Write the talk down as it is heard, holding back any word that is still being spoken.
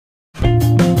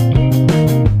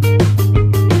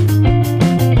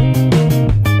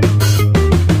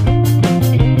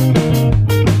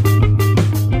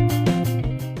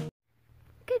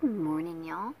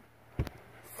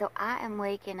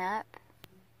waking up.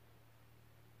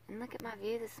 And look at my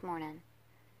view this morning.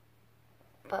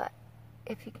 But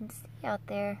if you can see out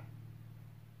there,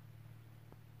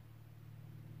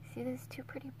 see those two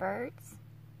pretty birds?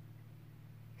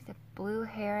 There's a blue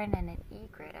heron and an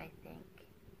egret, I think.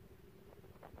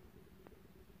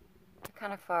 They're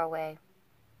kind of far away.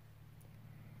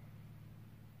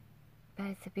 But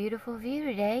it's a beautiful view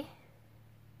today.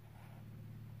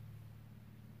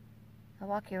 I'll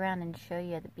walk you around and show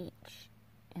you the beach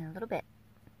in a little bit.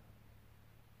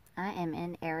 I am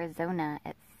in Arizona,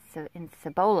 in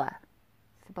Cibola,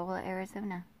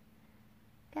 Arizona.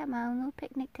 Got my own little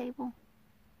picnic table.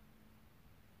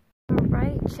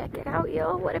 Alright, check it out,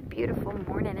 y'all. What a beautiful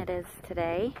morning it is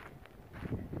today.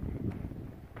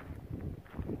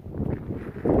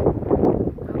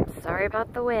 Oh, sorry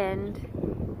about the wind.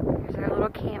 Here's our little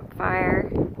campfire.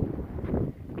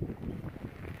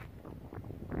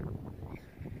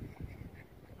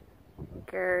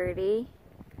 Gertie.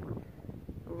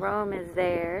 Rome is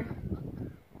there.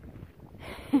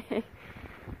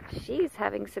 She's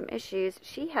having some issues.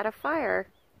 She had a fire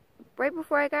right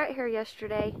before I got here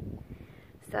yesterday.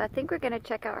 So I think we're going to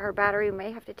check out her battery. We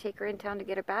may have to take her in town to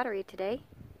get a battery today.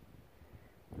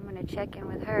 I'm going to check in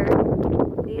with her.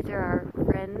 These are our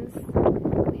friends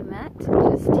we met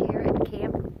just here at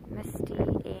camp. Misty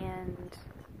and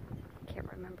I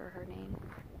can't remember her name.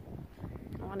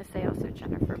 I want to say also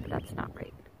Jennifer, but that's not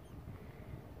right.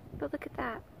 But look at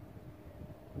that.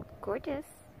 Gorgeous.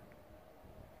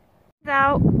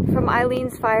 Out from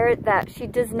Eileen's fire that she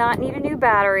does not need a new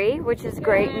battery, which is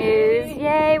great news.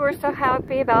 Yay, we're so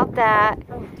happy about that.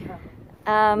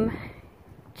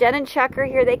 Jen and Chuck are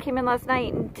here. They came in last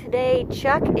night, and today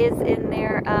Chuck is in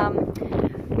there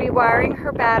rewiring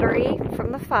her battery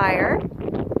from the fire.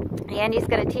 And he's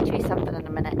going to teach me something in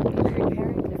a minute.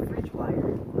 Repairing the fridge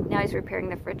wire. Now he's repairing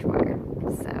the fridge wire.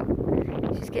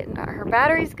 So she's getting her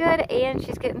battery's good, and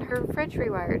she's getting her fridge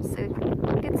rewired. So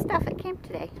good stuff at camp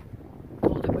today.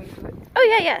 Hold it, wait to it. Oh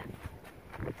yeah, yeah.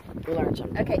 We'll learn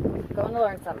something. Okay, going to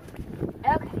learn something.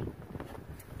 Okay.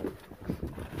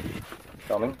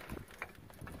 Filming.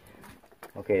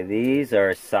 Okay, these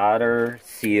are solder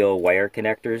seal wire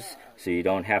connectors, so you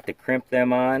don't have to crimp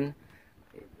them on.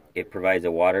 It provides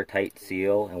a watertight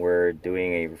seal, and we're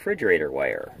doing a refrigerator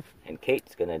wire. And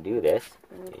Kate's going to do this.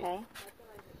 Okay.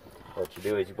 What you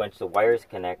do is once the wire's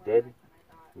connected,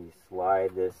 you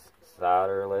slide this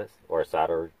solderless or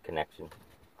solder connection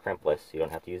crimpless. You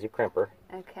don't have to use a crimper.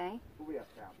 Okay.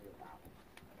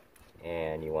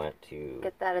 And you want to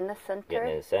Get that in the center. get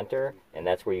in the center, and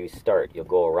that's where you start. You'll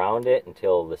go around it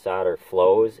until the solder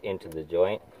flows into the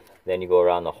joint. Then you go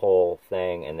around the whole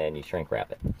thing, and then you shrink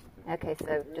wrap it. Okay,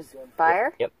 so just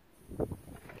fire? Yep.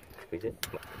 Squeeze it.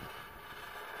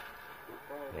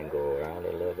 And then go around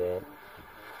it a little bit.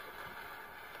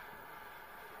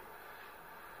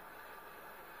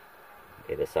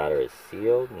 Okay, the solder is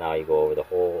sealed. Now you go over the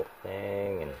whole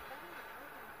thing and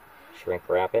shrink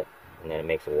wrap it, and then it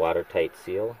makes a watertight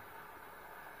seal.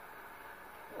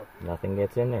 Nothing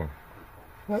gets in there.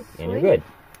 That's and you're good.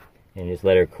 And just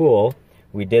let her cool.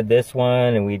 We did this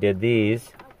one and we did these,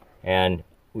 and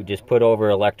we just put over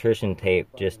electrician tape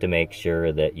just to make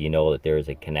sure that you know that there's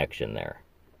a connection there.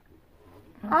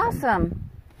 Awesome.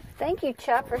 Thank you,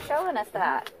 Chuck, for showing us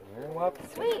that. You're welcome.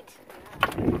 Sweet.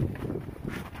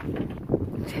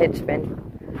 It's been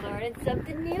Learning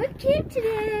something new at camp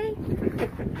today.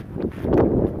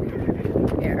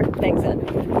 here. Thanks,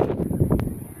 Ed.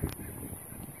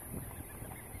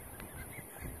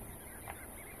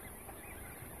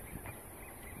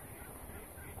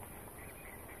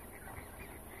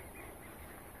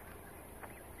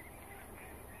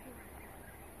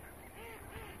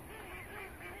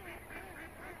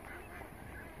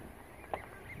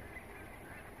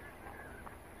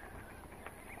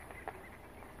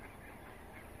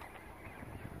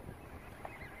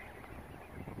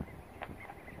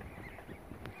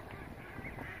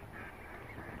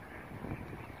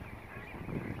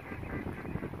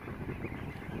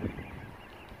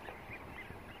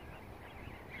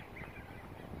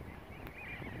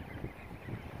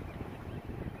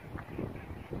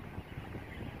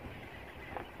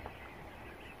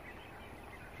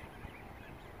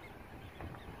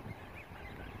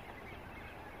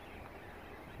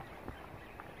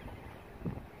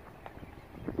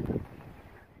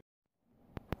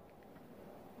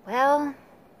 Well,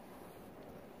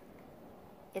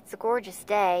 it's a gorgeous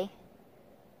day,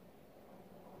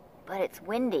 but it's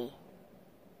windy.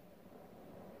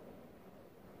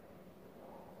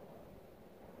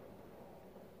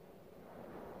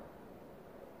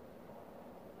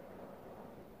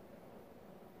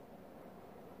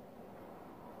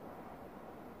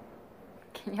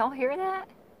 Can y'all hear that?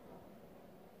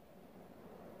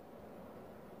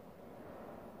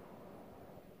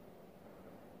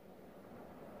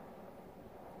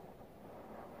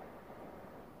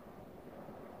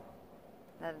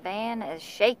 The van is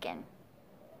shaking.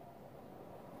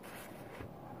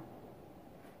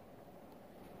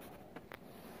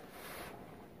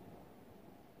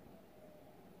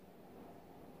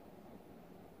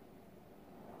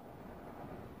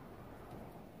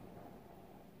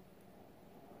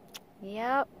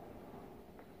 Yep.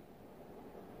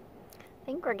 I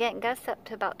think we're getting gusts up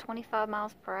to about 25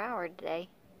 miles per hour today.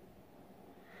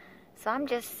 So I'm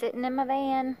just sitting in my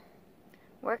van,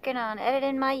 working on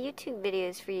editing my YouTube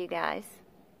videos for you guys.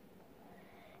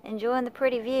 Enjoying the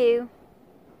pretty view.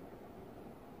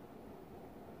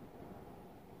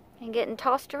 And getting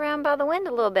tossed around by the wind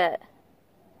a little bit.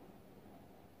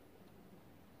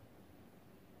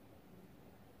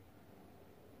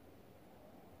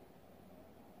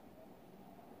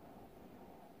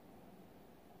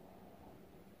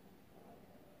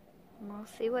 We'll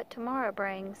see what tomorrow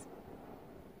brings.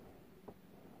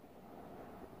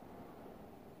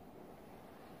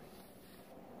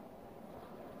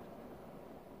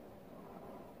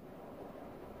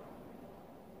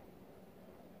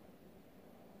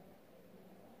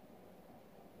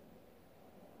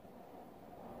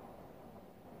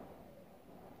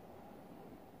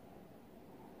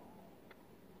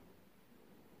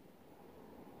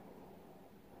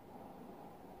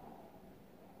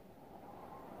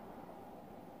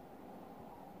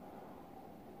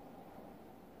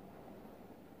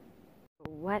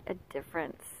 What a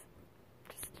difference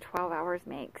just 12 hours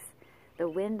makes. The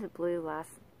wind blew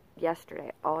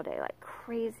yesterday all day like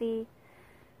crazy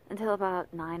until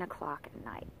about 9 o'clock at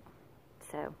night.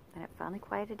 So then it finally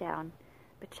quieted down.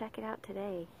 But check it out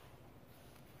today.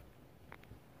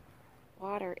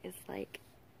 Water is like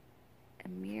a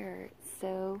mirror. It's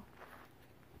so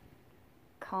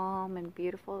calm and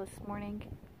beautiful this morning.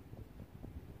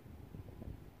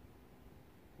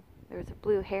 There was a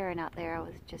blue heron out there. I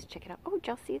was just checking out. Oh, did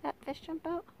y'all see that fish jump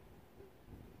out?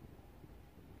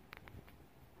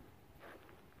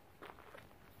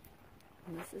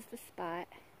 And this is the spot.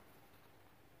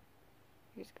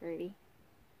 Here's Grady.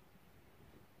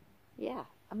 Yeah,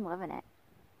 I'm loving it.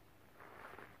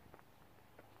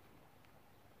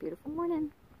 Beautiful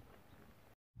morning.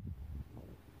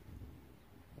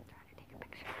 I'm trying to take a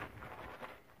picture.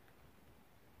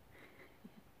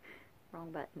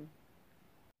 Wrong button.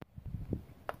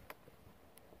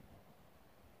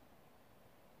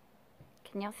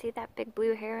 Can y'all see that big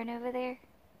blue heron over there?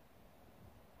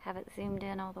 Have it zoomed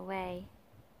in all the way.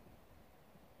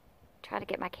 Try to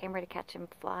get my camera to catch him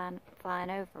flying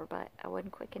over, but I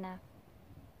wasn't quick enough.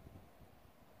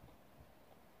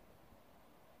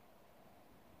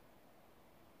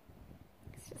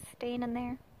 It's just staying in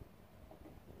there.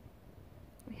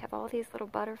 We have all these little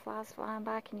butterflies flying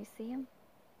by. Can you see them?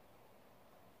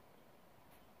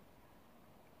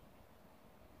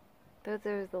 Those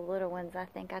are the little ones I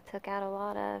think I took out a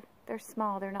lot of. They're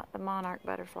small, they're not the monarch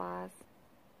butterflies.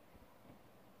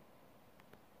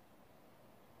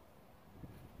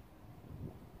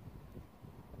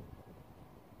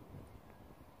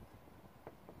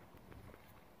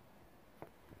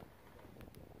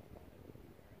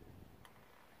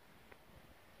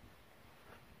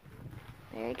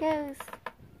 There he goes.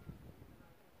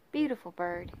 Beautiful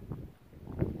bird.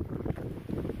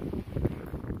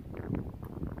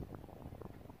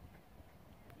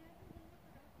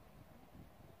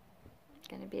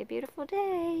 Gonna be a beautiful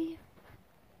day.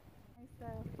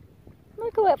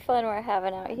 Look at what fun we're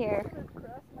having out here.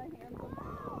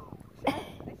 I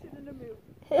shouldn't have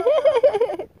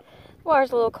moved.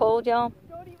 Water's a little cold, y'all.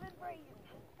 Don't even breathe.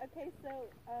 Okay, so,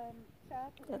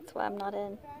 That's why I'm not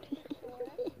in.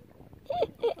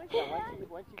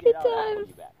 Once you Good get out, I'll times. hold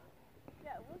you back.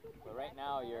 Yeah, we'll get But right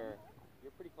now, you're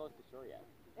pretty close to shore yet.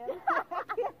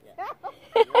 yeah.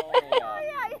 You're only,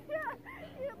 Yeah.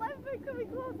 Your life's been coming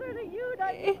closer to you,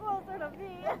 not you closer to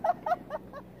me.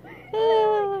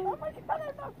 Oh my god,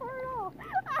 I'm not far at all.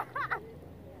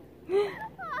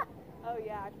 Oh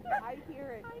yeah, I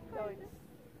hear it going.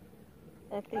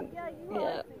 I think, Yeah, you are.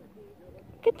 yeah.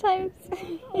 Good times.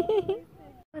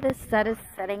 The sun is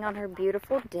setting on her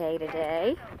beautiful day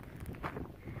today.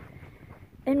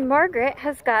 And Margaret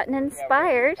has gotten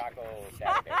inspired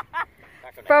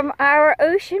from our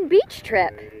ocean beach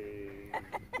trip.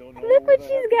 Look what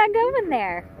she's got going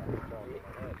there.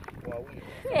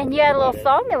 And you had a little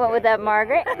song that went with that,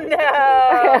 Margaret.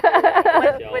 No.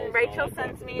 When Rachel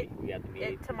sends me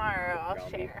it tomorrow, I'll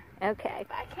share. Okay.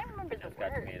 But I can't remember the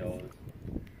words.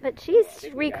 But she's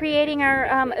recreating our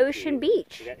ocean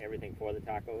beach You got everything for the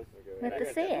tacos? with the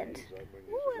sand.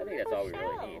 I think that's all we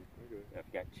really need. If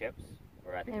you got chips,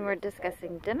 or I think And we're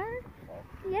discussing dinner.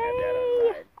 have Yay!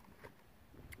 that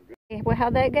outside. Well,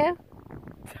 how'd that go?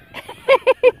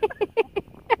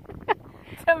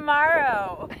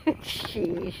 Tomorrow.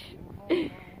 Sheesh.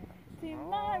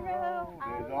 Tomorrow.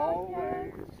 There's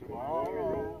always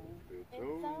tomorrow. It's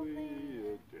only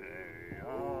a day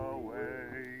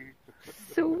away.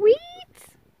 Sweet.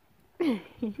 This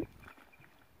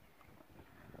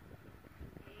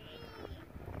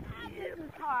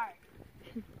is hard.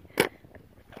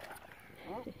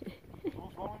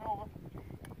 Who's rolling over?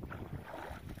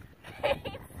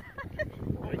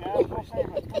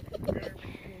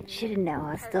 She didn't know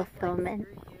I was still filming.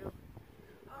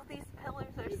 Oh, these pillars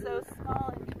are so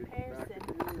small in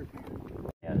comparison.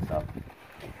 Yeah, so.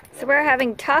 So we're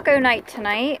having taco night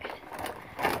tonight.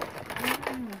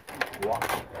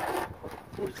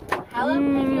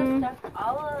 Jalapeno stuffed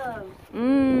olives.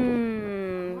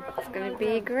 Mmm. It's gonna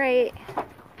be great.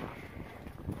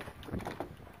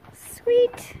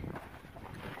 Sweet.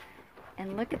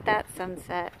 And look at that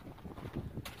sunset.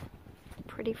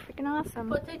 Pretty freaking awesome.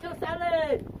 Potato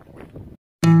salad.